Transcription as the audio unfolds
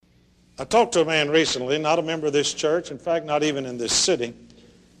I talked to a man recently, not a member of this church, in fact, not even in this city,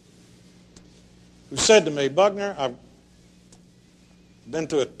 who said to me, Buckner, I've been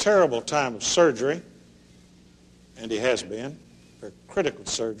through a terrible time of surgery, and he has been, very critical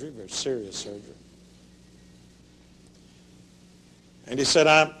surgery, very serious surgery. And he said,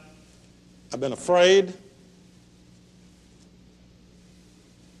 I've been afraid,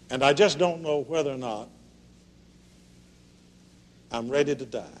 and I just don't know whether or not I'm ready to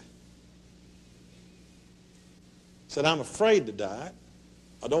die. He said, I'm afraid to die.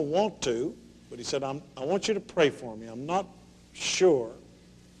 I don't want to, but he said, I want you to pray for me. I'm not sure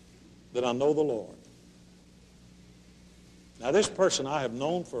that I know the Lord. Now, this person I have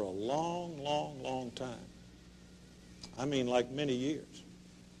known for a long, long, long time. I mean, like many years.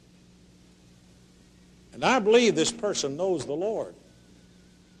 And I believe this person knows the Lord.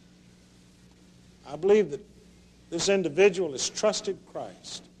 I believe that this individual has trusted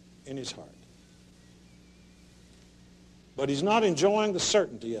Christ in his heart. But he's not enjoying the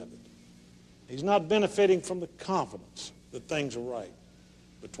certainty of it. He's not benefiting from the confidence that things are right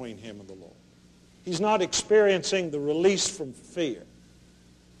between him and the Lord. He's not experiencing the release from fear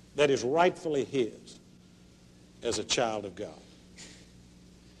that is rightfully his as a child of God.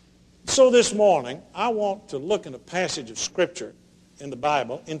 So this morning, I want to look at a passage of Scripture in the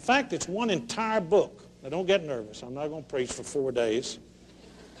Bible. In fact, it's one entire book. Now, don't get nervous. I'm not going to preach for 4 days.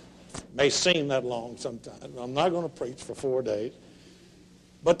 It may seem that long sometimes. I'm not going to preach for 4 days.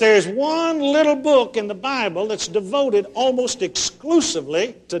 But there's one little book in the Bible that's devoted almost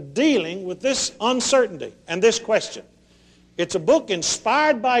exclusively to dealing with this uncertainty and this question. It's a book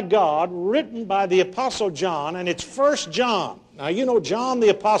inspired by God, written by the Apostle John, and it's 1 John. Now, you know John the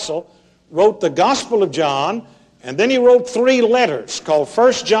Apostle wrote the Gospel of John, and then he wrote 3 letters called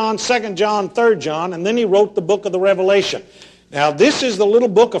 1 John, 2 John, 3 John, and then he wrote the book of the Revelation. Now, this is the little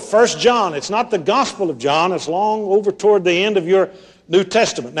book of 1 John. It's not the Gospel of John. It's long over toward the end of your New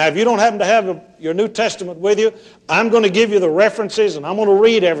Testament. Now, if you don't happen to have your New Testament with you, I'm going to give you the references, and I'm going to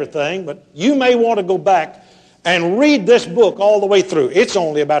read everything, but you may want to go back and read this book all the way through. It's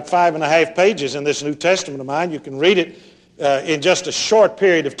only about 5.5 pages in this New Testament of mine. You can read it in just a short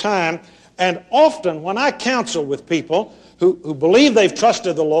period of time. And often when I counsel with people who believe they've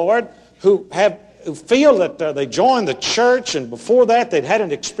trusted the Lord, who feel that they joined the church, and before that they'd had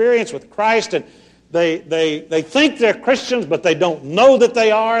an experience with Christ, and they think they're Christians, but they don't know that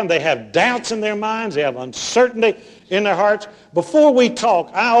they are, and they have doubts in their minds, they have uncertainty in their hearts. Before we talk,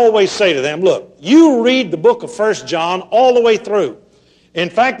 I always say to them, look, you read the book of 1 John all the way through. In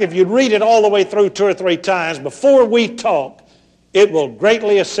fact, if you read it all the way through 2 or 3 times before we talk, it will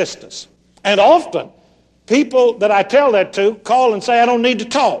greatly assist us. And often, people that I tell that to call and say, I don't need to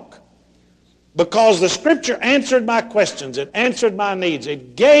talk, because the Scripture answered my questions. It answered my needs.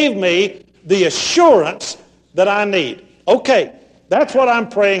 It gave me the assurance that I need. Okay, that's what I'm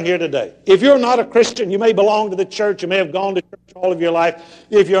praying here today. If you're not a Christian, you may belong to the church. You may have gone to church all of your life.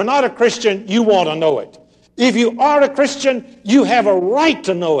 If you're not a Christian, you want to know it. If you are a Christian, you have a right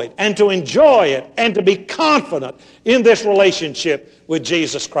to know it and to enjoy it and to be confident in this relationship with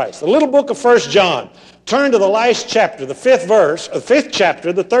Jesus Christ. The little book of 1 John. Turn to the last chapter, the 5th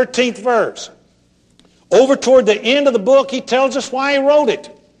chapter, the 13th verse. Over toward the end of the book, he tells us why he wrote it.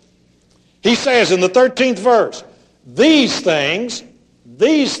 He says in the 13th verse, These things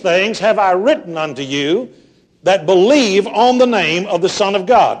have I written unto you that believe on the name of the Son of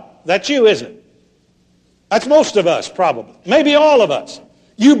God. That's you, isn't it? That's most of us, probably. Maybe all of us.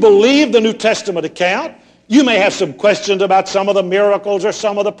 You believe the New Testament account. You may have some questions about some of the miracles or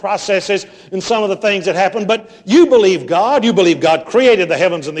some of the processes and some of the things that happened, but you believe God. You believe God created the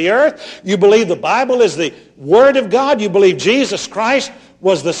heavens and the earth. You believe the Bible is the Word of God. You believe Jesus Christ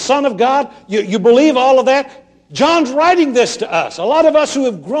was the Son of God. You believe all of that. John's writing this to us. A lot of us who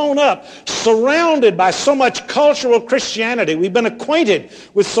have grown up surrounded by so much cultural Christianity. We've been acquainted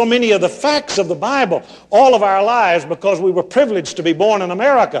with so many of the facts of the Bible all of our lives because we were privileged to be born in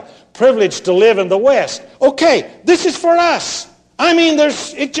America, privileged to live in the West. Okay, this is for us. I mean,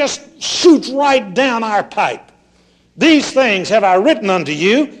 it just shoots right down our pipe. These things have I written unto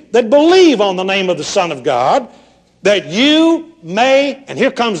you that believe on the name of the Son of God, that you may, and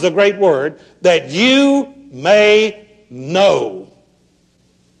here comes the great word, that you may know.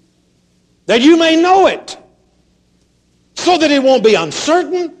 That you may know it. So that it won't be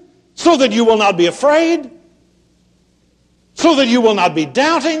uncertain. So that you will not be afraid. So that you will not be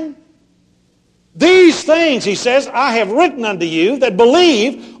doubting. These things, he says, I have written unto you that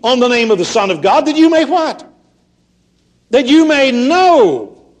believe on the name of the Son of God, that you may what? That you may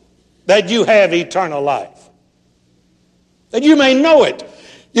know that you have eternal life. That you may know it.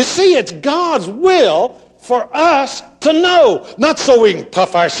 You see, it's God's will for us to know, not so we can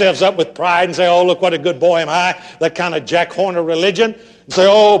puff ourselves up with pride and say, oh, look what a good boy am I, that kind of Jack Horner religion, and say,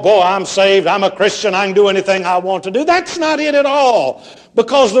 oh, boy, I'm saved, I'm a Christian, I can do anything I want to do. That's not it at all.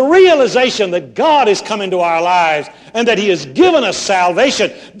 Because the realization that God has come into our lives and that he has given us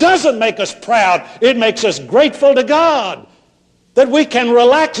salvation doesn't make us proud. It makes us grateful to God. That we can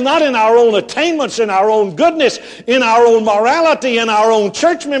relax not in our own attainments, in our own goodness, in our own morality, in our own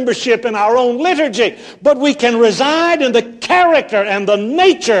church membership, in our own liturgy, but we can reside in the character and the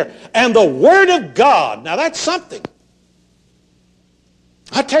nature and the Word of God. Now that's something.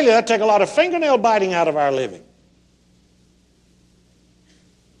 I tell you, that take a lot of fingernail biting out of our living.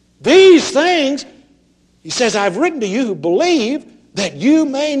 These things, he says, I've written to you who believe that you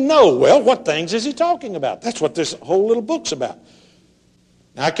may know. Well, what things is he talking about? That's what this whole little book's about.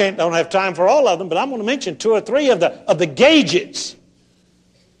 Now, I don't have time for all of them, but I'm going to mention 2 or 3 of the gauges.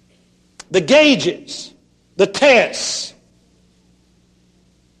 The gauges, the tests,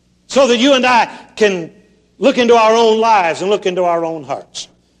 so that you and I can look into our own lives and look into our own hearts.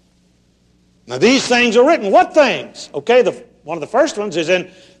 Now, these things are written. What things? Okay, one of the first ones is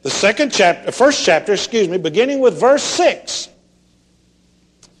in the first chapter, beginning with verse 6.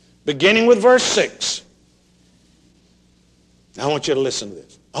 Beginning with verse 6. Now, I want you to listen to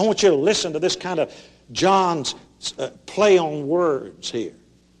this. I want you to listen to this kind of John's play on words here.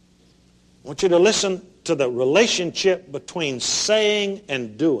 I want you to listen to the relationship between saying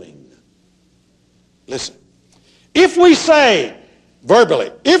and doing. Listen. If we say,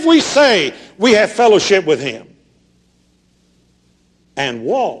 verbally, if we say we have fellowship with him and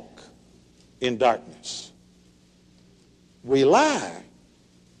walk in darkness, we lie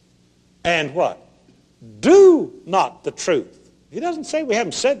and what? Do not the truth. He doesn't say we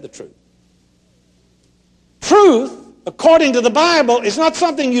haven't said the truth. Truth, according to the Bible, is not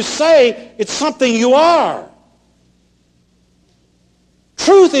something you say, it's something you are.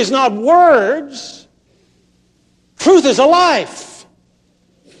 Truth is not words. Truth is a life.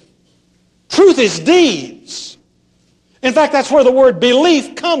 Truth is deeds. In fact, that's where the word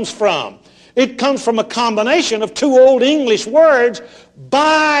belief comes from. It comes from a combination of 2 old English words,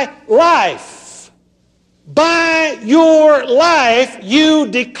 by life. By your life, you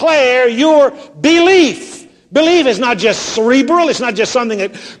declare your belief. Belief is not just cerebral. It's not just something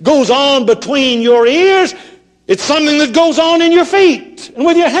that goes on between your ears. It's something that goes on in your feet and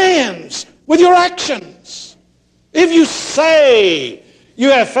with your hands, with your actions. If you say you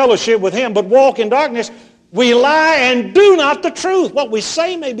have fellowship with him but walk in darkness, we lie and do not the truth. What we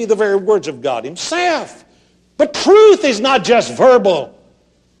say may be the very words of God himself. But truth is not just verbal.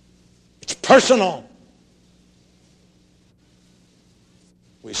 It's personal.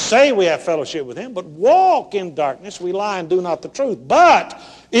 We say we have fellowship with him, but walk in darkness, we lie and do not the truth. But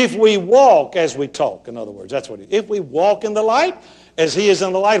if we walk as we talk, in other words, that's what it is. If we walk in the light, as he is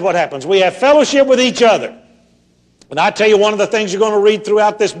in the light, what happens? We have fellowship with each other. And I tell you, one of the things you're going to read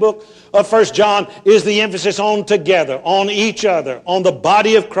throughout this book of 1 John is the emphasis on together, on each other, on the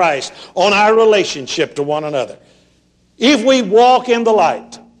body of Christ, on our relationship to one another. If we walk in the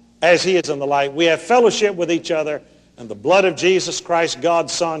light, as he is in the light, we have fellowship with each other, and the blood of Jesus Christ,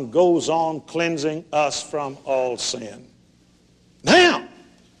 God's Son, goes on cleansing us from all sin. Now,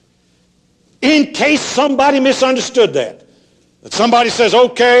 in case somebody misunderstood that somebody says,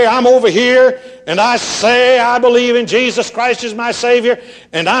 okay, I'm over here, and I say I believe in Jesus Christ as my Savior,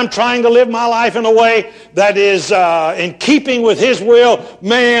 and I'm trying to live my life in a way that is in keeping with his will.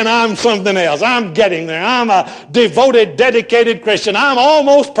 Man, I'm something else. I'm getting there. I'm a devoted, dedicated Christian. I'm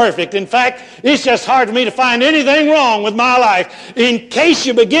almost perfect. In fact, it's just hard for me to find anything wrong with my life. In case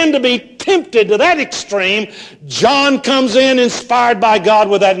you begin to be tempted to that extreme, John comes in inspired by God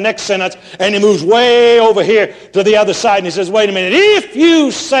with that next sentence, and he moves way over here to the other side, and he says, wait a minute, if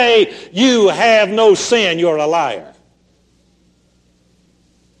you say you have no sin, you're a liar.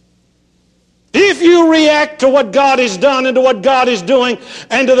 If you react to what God has done and to what God is doing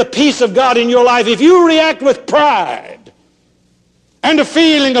and to the peace of God in your life, if you react with pride and a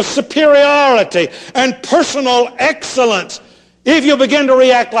feeling of superiority and personal excellence, if you begin to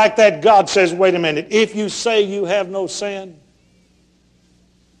react like that, God says, wait a minute, if you say you have no sin,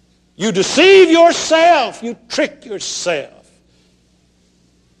 you deceive yourself, you trick yourself,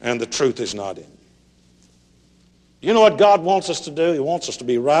 and the truth is not in you. You know what God wants us to do? He wants us to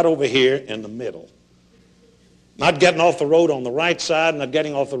be right over here in the middle. Not getting off the road on the right side, not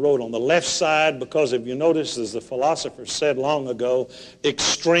getting off the road on the left side, because if you notice, as the philosopher said long ago,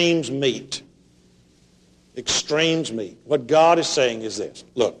 extremes meet. extremes meet. What God is saying is this.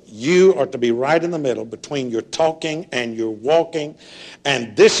 Look, you are to be right in the middle between your talking and your walking.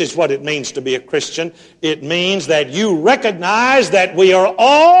 And this is what it means to be a Christian. It means that you recognize that we are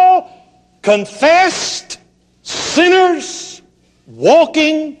all confessed sinners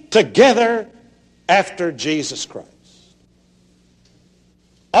walking together after Jesus Christ.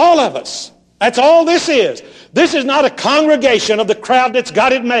 All of us. That's all this is. This is not a congregation of the crowd that's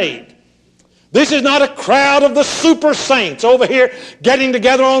got it made. This is not a crowd of the super saints over here getting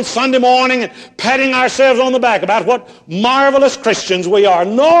together on Sunday morning and patting ourselves on the back about what marvelous Christians we are.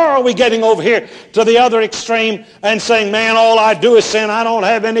 Nor are we getting over here to the other extreme and saying, man, all I do is sin. I don't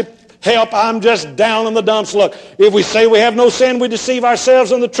have any help. I'm just down in the dumps. Look, if we say we have no sin, we deceive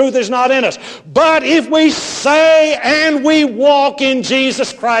ourselves and the truth is not in us. But if we say and we walk in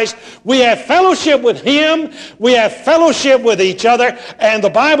Jesus Christ, we have fellowship with him, we have fellowship with each other, and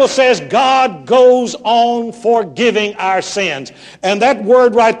the Bible says God goes on forgiving our sins. And that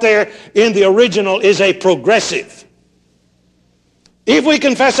word right there in the original is a progressive. If we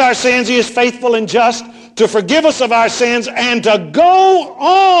confess our sins, he is faithful and just to forgive us of our sins and to go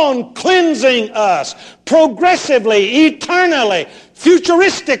on cleansing us progressively, eternally,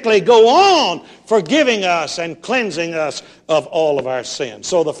 futuristically, go on forgiving us and cleansing us of all of our sins.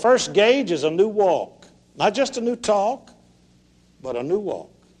 So the first gauge is a new walk. Not just a new talk, but a new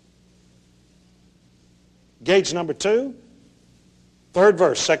walk. Gauge number 2, 3rd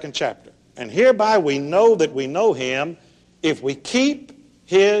verse, 2nd chapter. And hereby we know that we know him if we keep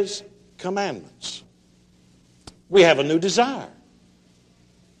his commandments. We have a new desire.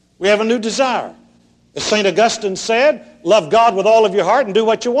 We have a new desire. As St. Augustine said, love God with all of your heart and do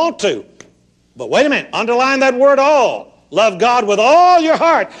what you want to. But wait a minute, underline that word all. Love God with all your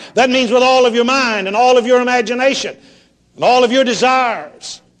heart. That means with all of your mind and all of your imagination and all of your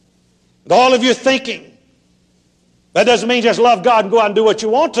desires and all of your thinking. That doesn't mean just love God and go out and do what you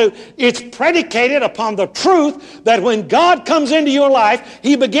want to. It's predicated upon the truth that when God comes into your life,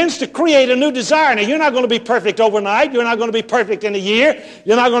 he begins to create a new desire. Now, you're not going to be perfect overnight. You're not going to be perfect in a year.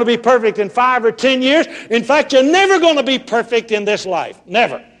 You're not going to be perfect in 5 or 10 years. In fact, you're never going to be perfect in this life.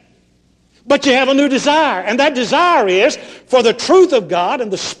 Never. But you have a new desire. And that desire is for the truth of God and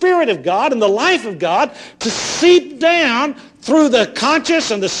the Spirit of God and the life of God to seep down through the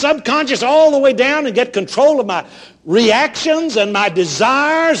conscious and the subconscious all the way down and get control of my reactions and my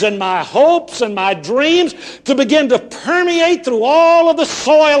desires and my hopes and my dreams to begin to permeate through all of the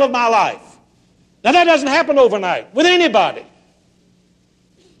soil of my life. Now that doesn't happen overnight with anybody.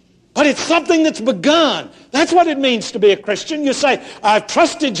 But it's something that's begun. That's what it means to be a Christian. You say, I've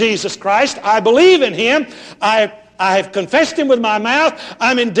trusted Jesus Christ. I believe in him. I have confessed him with my mouth.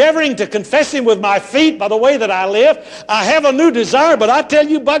 I'm endeavoring to confess him with my feet by the way that I live. I have a new desire, but I tell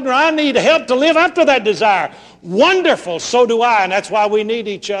you, Bugner, I need help to live up to that desire. Wonderful, so do I, and that's why we need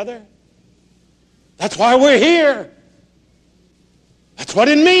each other. That's why we're here. That's what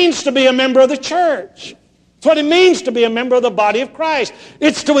it means to be a member of the church. That's what it means to be a member of the body of Christ.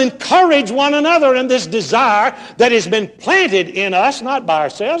 It's to encourage one another in this desire that has been planted in us, not by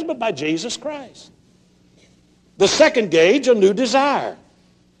ourselves, but by Jesus Christ. The second gauge, a new desire.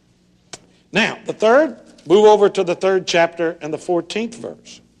 Now, the third, move over to the 3rd chapter and the 14th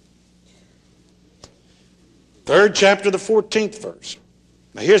verse. 3rd chapter, the 14th verse.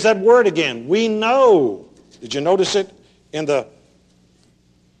 Now, here's that word again. We know. Did you notice it in the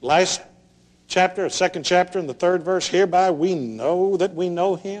last chapter, 2nd chapter, in the 3rd verse? Hereby we know that we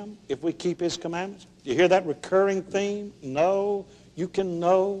know him if we keep his commandments. Do you hear that recurring theme? Know, you can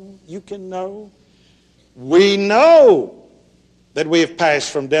know, you can know. We know that we have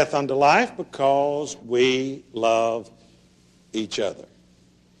passed from death unto life because we love each other.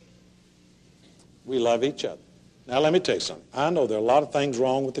 We love each other. Now let me tell you something. I know there are a lot of things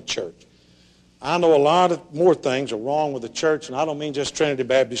wrong with the church. I know a lot of more things are wrong with the church, and I don't mean just Trinity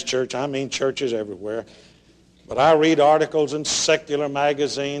Baptist Church. I mean churches everywhere. But I read articles in secular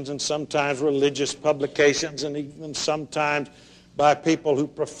magazines and sometimes religious publications and even sometimes by people who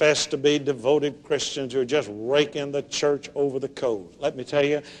profess to be devoted Christians who are just raking the church over the coals. Let me tell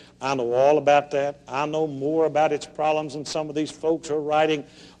you, I know all about that. I know more about its problems than some of these folks who are writing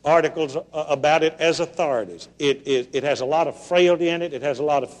articles about it as authorities. It has a lot of frailty in it. It has a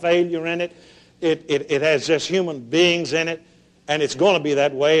lot of failure in it. It has just human beings in it. And it's going to be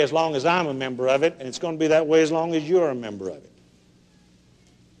that way as long as I'm a member of it. And it's going to be that way as long as you're a member of it.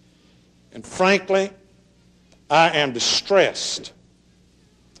 And frankly, I am distressed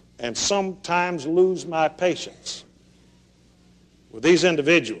and sometimes lose my patience with these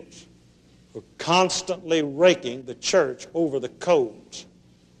individuals who are constantly raking the church over the coals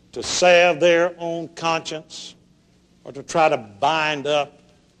to salve their own conscience or to try to bind up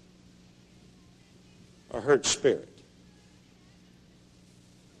a hurt spirit.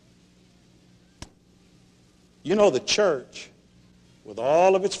 You know, the church, with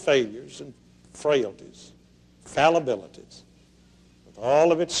all of its failures and frailties, fallibilities, with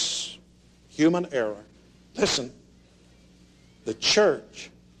all of its human error, listen, the church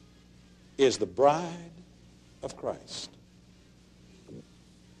is the bride of Christ.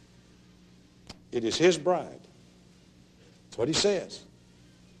 It is his bride. That's what he says.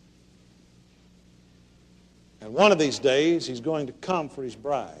 And one of these days, he's going to come for his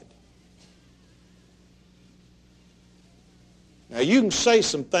bride. Now, you can say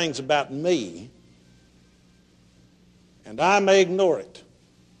some things about me, and I may ignore it.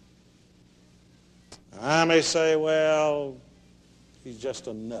 I may say, well, he's just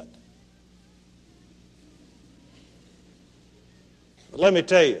a nut. But let me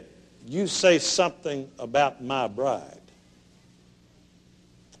tell you, you say something about my bride,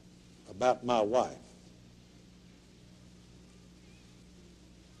 about my wife,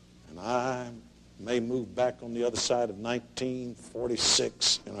 and I may move back on the other side of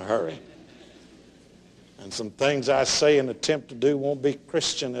 1946 in a hurry. And some things I say and attempt to do won't be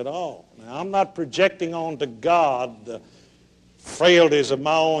Christian at all. Now, I'm not projecting onto God the frailties of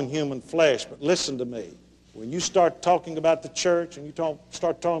my own human flesh, but listen to me. When you start talking about the church and you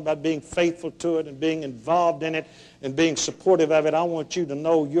start talking about being faithful to it and being involved in it and being supportive of it, I want you to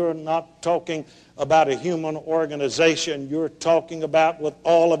know you're not talking about a human organization. You're talking about, with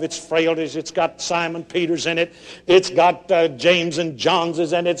all of its frailties, it's got Simon Peter's in it, it's got James and John's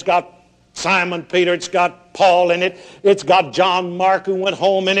in it, it's got Simon Peter, it's got Paul in it, it's got John Mark who went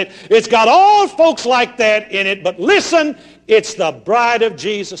home in it, it's got all folks like that in it, but listen, it's the bride of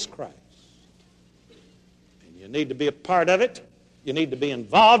Jesus Christ. And you need to be a part of it, you need to be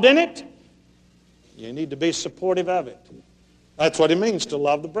involved in it, you need to be supportive of it. That's what it means to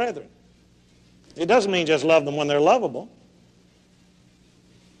love the brethren. It doesn't mean just love them when they're lovable.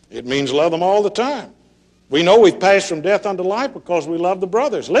 It means love them all the time. We know we've passed from death unto life because we love the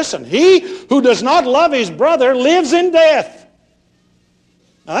brothers. Listen, he who does not love his brother lives in death.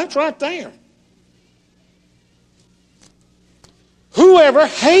 Now that's right there. Whoever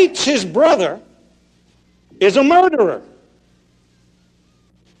hates his brother is a murderer.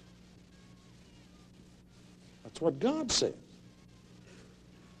 That's what God said.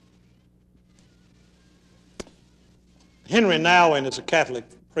 Henry Nouwen is a Catholic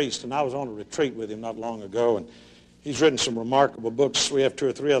priest, and I was on a retreat with him not long ago, and he's written some remarkable books. We have 2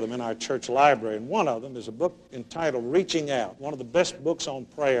 or 3 of them in our church library, and one of them is a book entitled Reaching Out, one of the best books on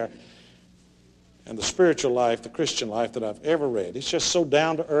prayer and the spiritual life, the Christian life that I've ever read. It's just so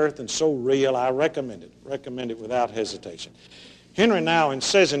down to earth and so real. I recommend it without hesitation. Henry Nouwen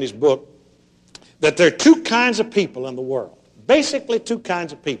says in his book that there are 2 kinds of people in the world, basically 2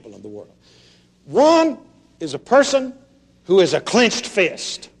 kinds of people in the world. One is a person who is a clenched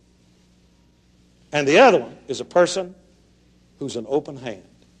fist. And the other one is a person who's an open hand.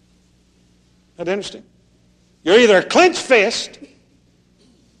 Isn't that interesting? You're either a clenched fist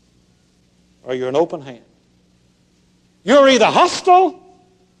or you're an open hand. You're either hostile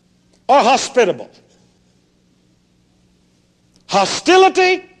or hospitable.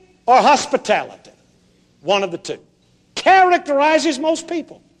 Hostility or hospitality. One of the 2. Characterizes most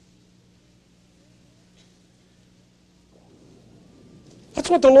people. That's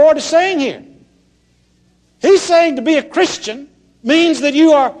what the Lord is saying here. He's saying to be a Christian means that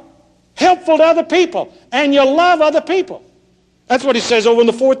you are helpful to other people and you love other people. That's what he says over in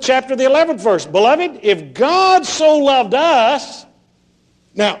the 4th chapter of the 11th verse. Beloved, if God so loved us,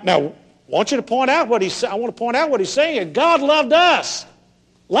 now I want you to point out what I want to point out what he's saying. God loved us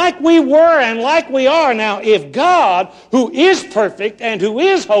like we were and like we are. Now, if God, who is perfect and who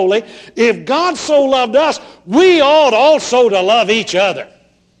is holy, if God so loved us, we ought also to love each other.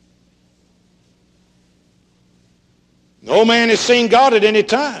 No man has seen God at any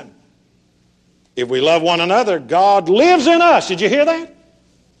time. If we love one another, God lives in us. Did you hear that?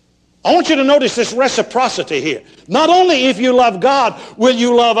 I want you to notice this reciprocity here. Not only if you love God will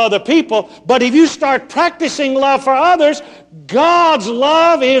you love other people, but if you start practicing love for others, God's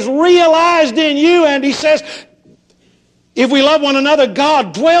love is realized in you. And he says, if we love one another,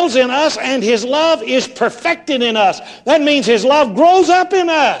 God dwells in us and his love is perfected in us. That means his love grows up in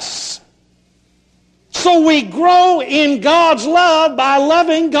us. So we grow in God's love by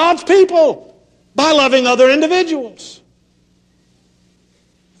loving God's people, by loving other individuals.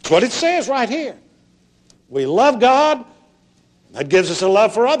 That's what it says right here. We love God That gives us a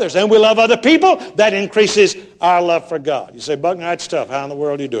love for others. And we love other people. That increases our love for God. You say, Buckner, that's tough. How in the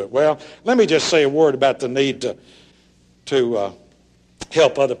world do you do it? Well, let me just say a word about the need to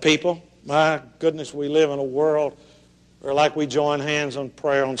help other people. My goodness, we live in a world where, like we join hands on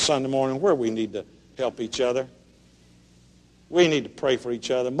prayer on Sunday morning, where we need to help each other. We need to pray for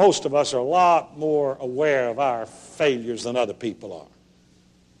each other. Most of us are a lot more aware of our failures than other people are.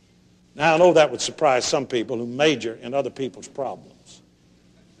 Now, I know that would surprise some people who major in other people's problems.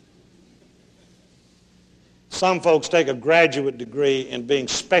 Some folks take a graduate degree in being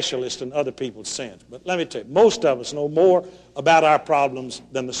specialists in other people's sins. But let me tell you, most of us know more about our problems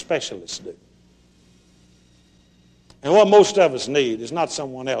than the specialists do. And what most of us need is not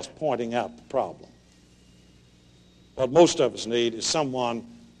someone else pointing out the problem. What most of us need is someone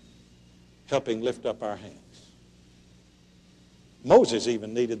helping lift up our hands. Moses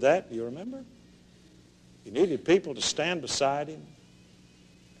even needed that, do you remember? He needed people to stand beside him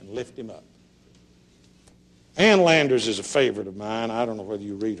and lift him up. Ann Landers is a favorite of mine. I don't know whether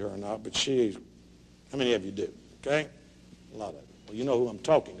you read her or not, but how many of you do? Okay? A lot of you. Well, you know who I'm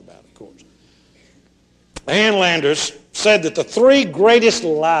talking about, of course. Ann Landers said that the three greatest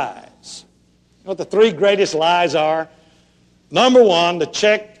lies, you know what the three greatest lies are? Number one, the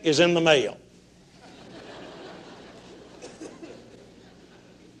check is in the mail.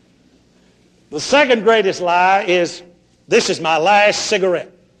 The second greatest lie is, this is my last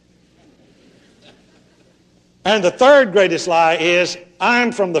cigarette. And the third greatest lie is,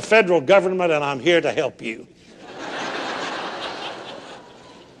 I'm from the federal government and I'm here to help you.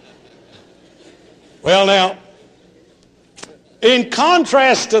 Well, now, in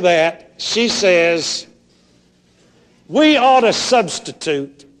contrast to that, she says, we ought to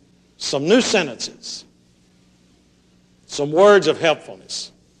substitute some new sentences, some words of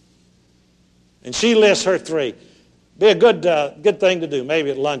helpfulness. And she lists her three. Be a good thing to do,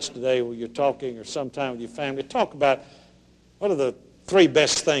 maybe at lunch today when you're talking or sometime with your family. Talk about what are the three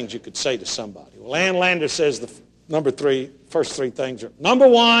best things you could say to somebody. Well, Ann Landers says the first three things are, number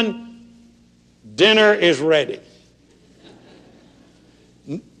one, dinner is ready.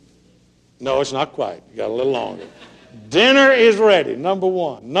 No, it's not quite. You got a little longer. Dinner is ready, number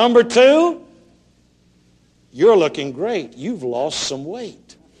one. Number two, you're looking great. You've lost some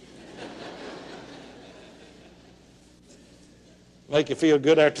weight. Make you feel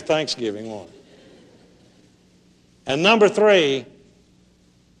good after Thanksgiving, won't it? And number three,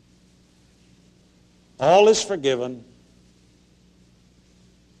 all is forgiven.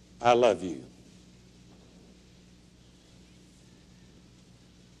 I love you.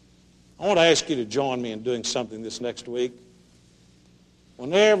 I want to ask you to join me in doing something this next week.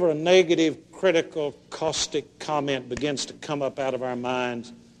 Whenever a negative, critical, caustic comment begins to come up out of our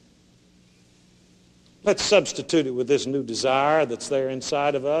minds, let's substitute it with this new desire that's there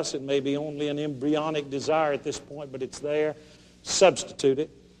inside of us. It may be only an embryonic desire at this point, but it's there. Substitute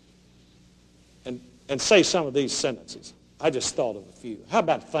it and say some of these sentences. I just thought of a few. How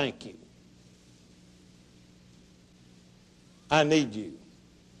about thank you? I need you.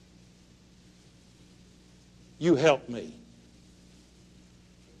 You help me.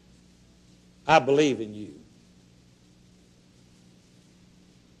 I believe in you.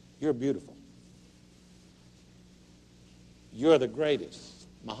 You're beautiful. You're the greatest.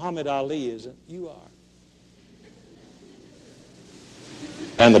 Muhammad Ali isn't. You are.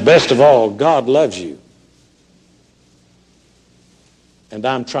 And the best of all, God loves you. And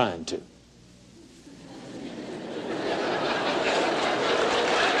I'm trying to.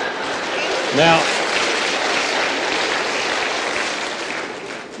 Now,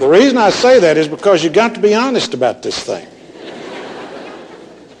 the reason I say that is because you've got to be honest about this thing.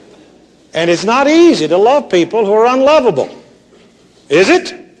 And it's not easy to love people who are unlovable. Is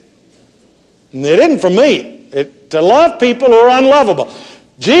it? It isn't for me. To love people who are unlovable.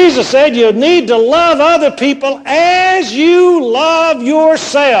 Jesus said you need to love other people as you love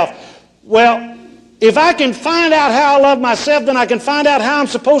yourself. Well, if I can find out how I love myself, then I can find out how I'm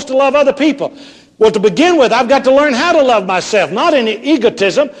supposed to love other people. Well, to begin with, I've got to learn how to love myself, not in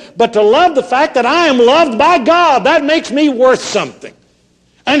egotism, but to love the fact that I am loved by God. That makes me worth something.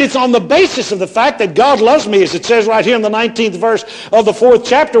 And it's on the basis of the fact that God loves me, as it says right here in the 19th verse of the 4th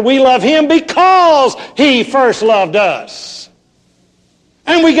chapter, we love him because he first loved us.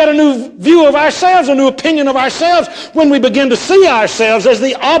 And we get a new view of ourselves, a new opinion of ourselves when we begin to see ourselves as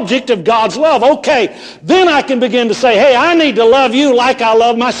the object of God's love. Okay, then I can begin to say, hey, I need to love you like I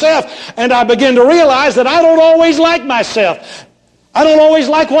love myself. And I begin to realize that I don't always like myself. I don't always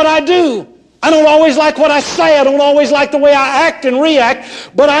like what I do. I don't always like what I say. I don't always like the way I act and react.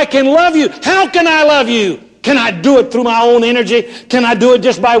 But I can love you. How can I love you? Can I do it through my own energy? Can I do it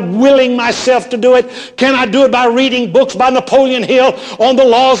just by willing myself to do it? Can I do it by reading books by Napoleon Hill on the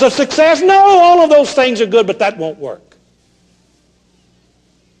laws of success? No, all of those things are good, but that won't work.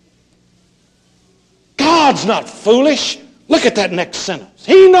 God's not foolish. Look at that next sentence.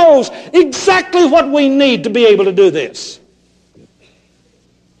 He knows exactly what we need to be able to do this.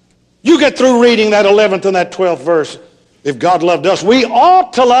 You get through reading that 11th and that 12th verse. If God loved us, we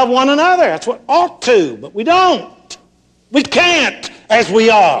ought to love one another. That's what ought to, but we don't. We can't as we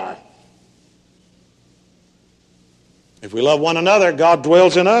are. If we love one another, God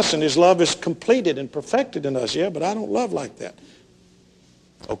dwells in us and his love is completed and perfected in us. Yeah, but I don't love like that.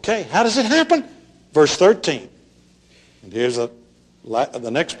 Okay, how does it happen? Verse 13. And here's the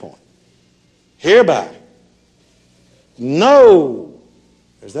next point. Hereby, know,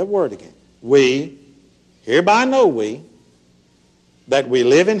 there's that word again. Hereby know we, that we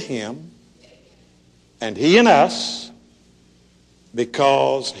live in him, and he in us,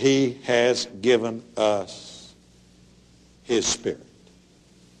 because he has given us his Spirit.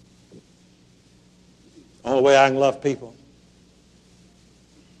 The only way I can love people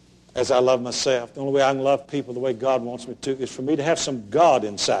as I love myself, the only way I can love people the way God wants me to, is for me to have some God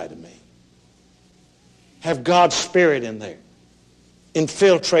inside of me. Have God's Spirit in there,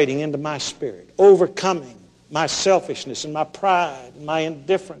 infiltrating into my spirit, overcoming my selfishness and my pride and my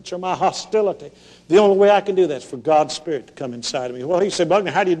indifference or my hostility. The only way I can do that is for God's Spirit to come inside of me. Well, you say, Buckner,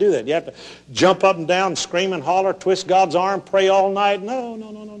 how do you do that? You have to jump up and down, scream and holler, twist God's arm, pray all night?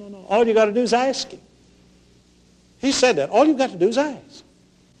 No. All you got to do is ask him. He said that. All you've got to do is ask.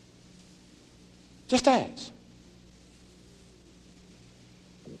 Just ask.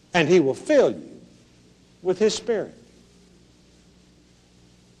 And he will fill you with his Spirit.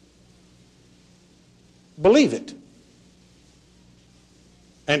 Believe it.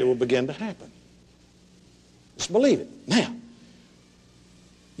 And it will begin to happen. Just believe it. Now,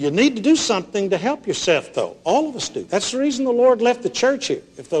 you need to do something to help yourself, though. All of us do. That's the reason the Lord left the church here.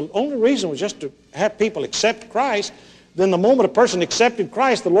 If the only reason was just to have people accept Christ, then the moment a person accepted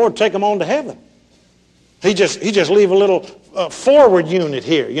Christ, the Lord take them on to heaven. He just leave a little forward unit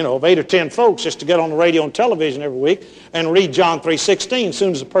here, of 8 or 10 folks just to get on the radio and television every week and read John 3:16. As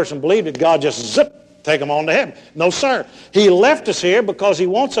soon as the person believed it, God just take them on to heaven. No, sir. He left us here because he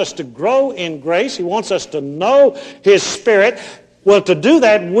wants us to grow in grace. He wants us to know his Spirit. Well, to do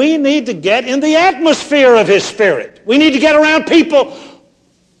that, we need to get in the atmosphere of his Spirit. We need to get around people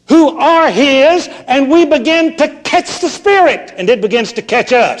who are his, and we begin to catch the Spirit, and it begins to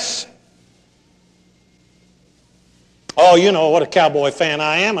catch us. Oh, you know what a Cowboy fan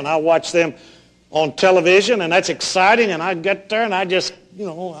I am, and I watch them on television, and that's exciting, and I get there, and I just,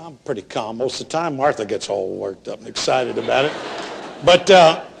 I'm pretty calm most of the time. Martha gets all worked up and excited about it. But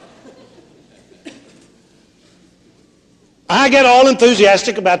I get all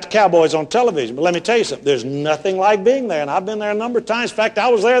enthusiastic about the Cowboys on television. But let me tell you something. There's nothing like being there, and I've been there a number of times. In fact, I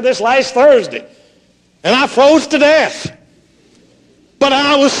was there this last Thursday, and I froze to death. But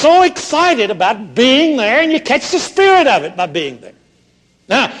I was so excited about being there, and you catch the spirit of it by being there.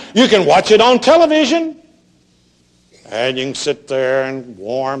 Now, you can watch it on television, and you can sit there and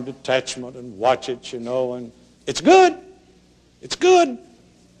warm detachment and watch it, and it's good. It's good,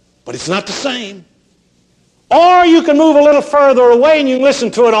 but it's not the same. Or you can move a little further away and you can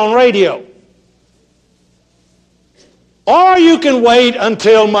listen to it on radio. Or you can wait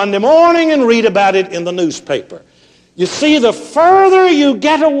until Monday morning and read about it in the newspaper. You see, the further you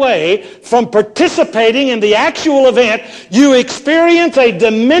get away from participating in the actual event, you experience a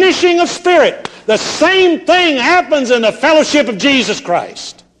diminishing of spirit. The same thing happens in the fellowship of Jesus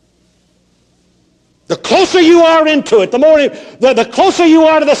Christ. The closer you are into it, the closer you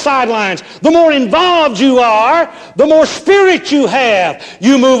are to the sidelines, the more involved you are, the more spirit you have.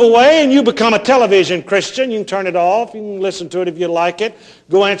 You move away and you become a television Christian. You can turn it off. You can listen to it if you like it.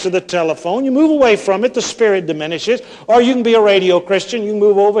 Go answer the telephone. You move away from it, the spirit diminishes. Or you can be a radio Christian. You can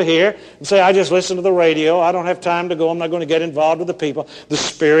move over here and say, I just listen to the radio. I don't have time to go. I'm not going to get involved with the people. The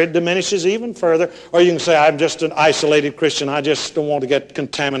spirit diminishes even further. Or you can say, I'm just an isolated Christian. I just don't want to get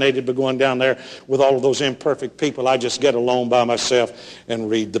contaminated by going down there with all of those imperfect people. I just get alone by myself and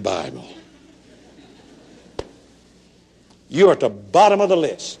read the Bible. You're at the bottom of the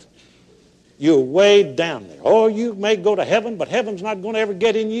list. You're way down there. Oh, you may go to heaven, but heaven's not going to ever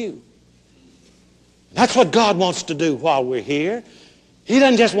get in you. That's what God wants to do while we're here. He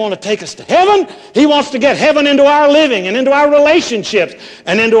doesn't just want to take us to heaven. He wants to get heaven into our living and into our relationships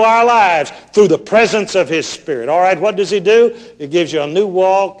and into our lives through the presence of his Spirit. All right, what does he do? He gives you a new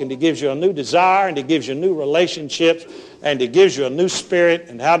walk, and he gives you a new desire, and he gives you new relationships and He gives you a new spirit.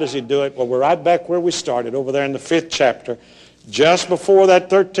 And how does He do it? Well, we're right back where we started, over there in the 5th chapter. Just before that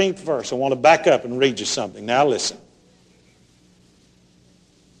 13th verse, I want to back up and read you something. Now listen.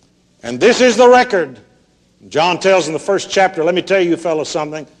 And this is the record. John tells in the 1st chapter, let me tell you fellows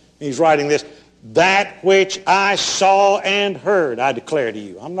something. He's writing this. That which I saw and heard, I declare to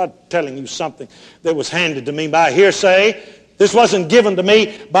you. I'm not telling you something that was handed to me by hearsay. This wasn't given to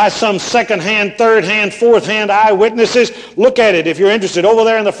me by some second-hand, third-hand, fourth-hand eyewitnesses. Look at it if you're interested. Over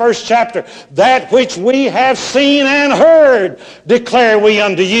there in the 1st chapter. That which we have seen and heard, declare we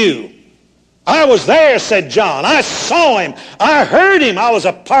unto you. I was there, said John. I saw Him. I heard Him. I was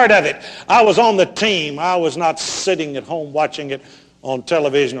a part of it. I was on the team. I was not sitting at home watching it on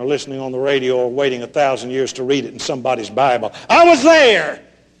television or listening on the radio or waiting 1,000 years to read it in somebody's Bible. I was there.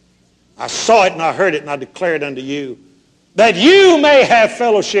 I saw it and I heard it and I declare it unto you, that you may have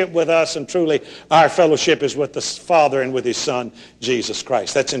fellowship with us, and truly our fellowship is with the Father and with His Son, Jesus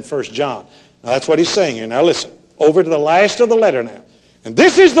Christ. That's in 1 John. Now that's what he's saying here. Now listen, over to the last of the letter now. And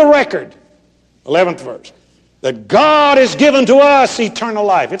this is the record, 11th verse, that God has given to us eternal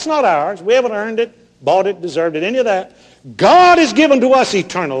life. It's not ours. We haven't earned it, bought it, deserved it, any of that. God has given to us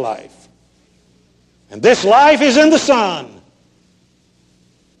eternal life. And this life is in the Son.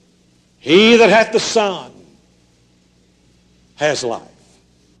 He that hath the Son has life.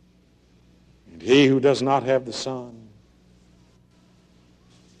 And he who does not have the Son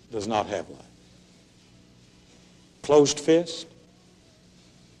does not have life. Closed fist,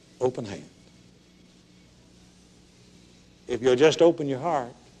 open hand. If you'll just open your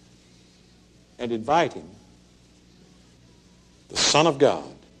heart and invite Him, the Son of God,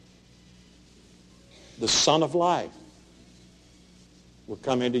 the Son of life, will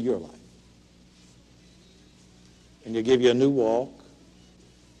come into your life. And He'll give you a new walk,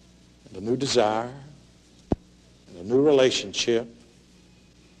 and a new desire, and a new relationship,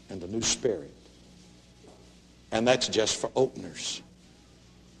 and a new spirit. And that's just for openers.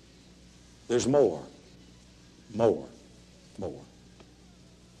 There's more. More. More.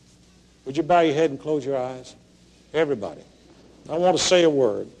 Would you bow your head and close your eyes? Everybody. I want to say a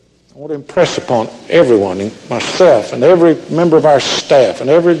word. I want to impress upon everyone, myself and every member of our staff and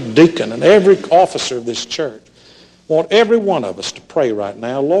every deacon and every officer of this church. I want every one of us to pray right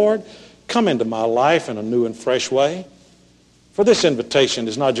now, Lord, come into my life in a new and fresh way. For this invitation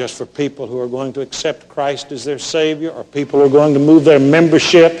is not just for people who are going to accept Christ as their Savior or people who are going to move their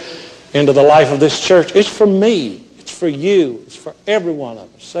membership into the life of this church. It's for me. It's for you. It's for every one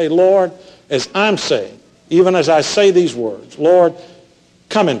of us. Say, Lord, as I'm saying, even as I say these words, Lord,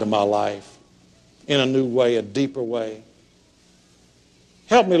 come into my life in a new way, a deeper way.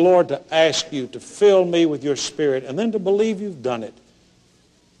 Help me, Lord, to ask you to fill me with your Spirit and then to believe you've done it.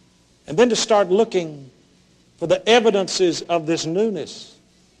 And then to start looking for the evidences of this newness.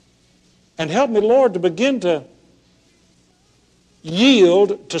 And help me, Lord, to begin to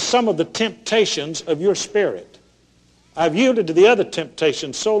yield to some of the temptations of your Spirit. I've yielded to the other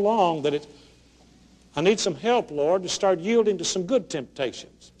temptations so long that I need some help, Lord, to start yielding to some good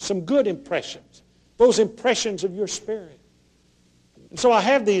temptations, some good impressions, those impressions of your Spirit. And so I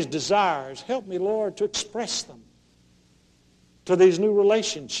have these desires. Help me, Lord, to express them to these new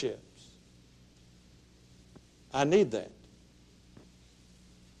relationships. I need that.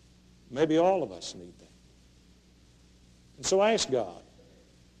 Maybe all of us need that. And so I ask God,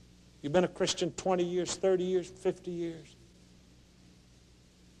 you've been a Christian 20 years, 30 years, 50 years.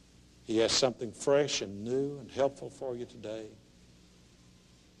 He has something fresh and new and helpful for you today.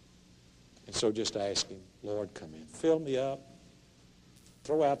 And so just ask Him, Lord, come in. Fill me up.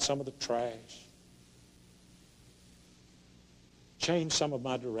 Throw out some of the trash. Change some of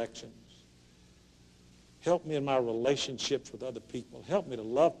my directions. Help me in my relationships with other people. Help me to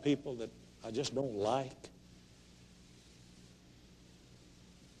love people that I just don't like.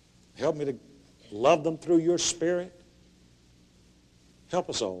 Help me to love them through your Spirit. Help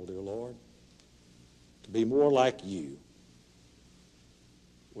us all, dear Lord, to be more like you.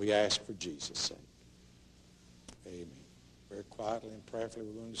 We ask for Jesus' sake. Amen. Very quietly and prayerfully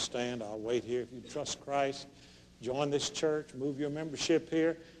we're going to stand. I'll wait here. If you trust Christ, join this church, move your membership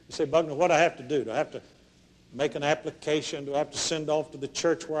here. You say, Buckner, what do I have to do? Do I have to make an application? Do I have to send off to the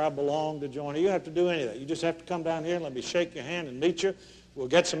church where I belong to join? You don't have to do any of that. You just have to come down here and let me shake your hand and meet you. We'll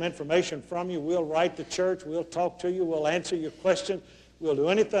get some information from you. We'll write to church. We'll talk to you. We'll answer your questions. We'll do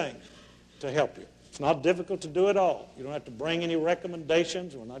anything to help you. It's not difficult to do it all. You don't have to bring any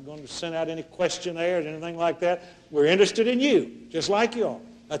recommendations. We're not going to send out any questionnaires or anything like that. We're interested in you, just like you are.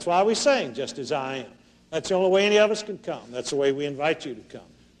 That's why we sing, just as I am. That's the only way any of us can come. That's the way we invite you to come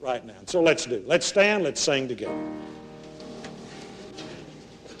right now. And so let's do. Let's stand. Let's sing together.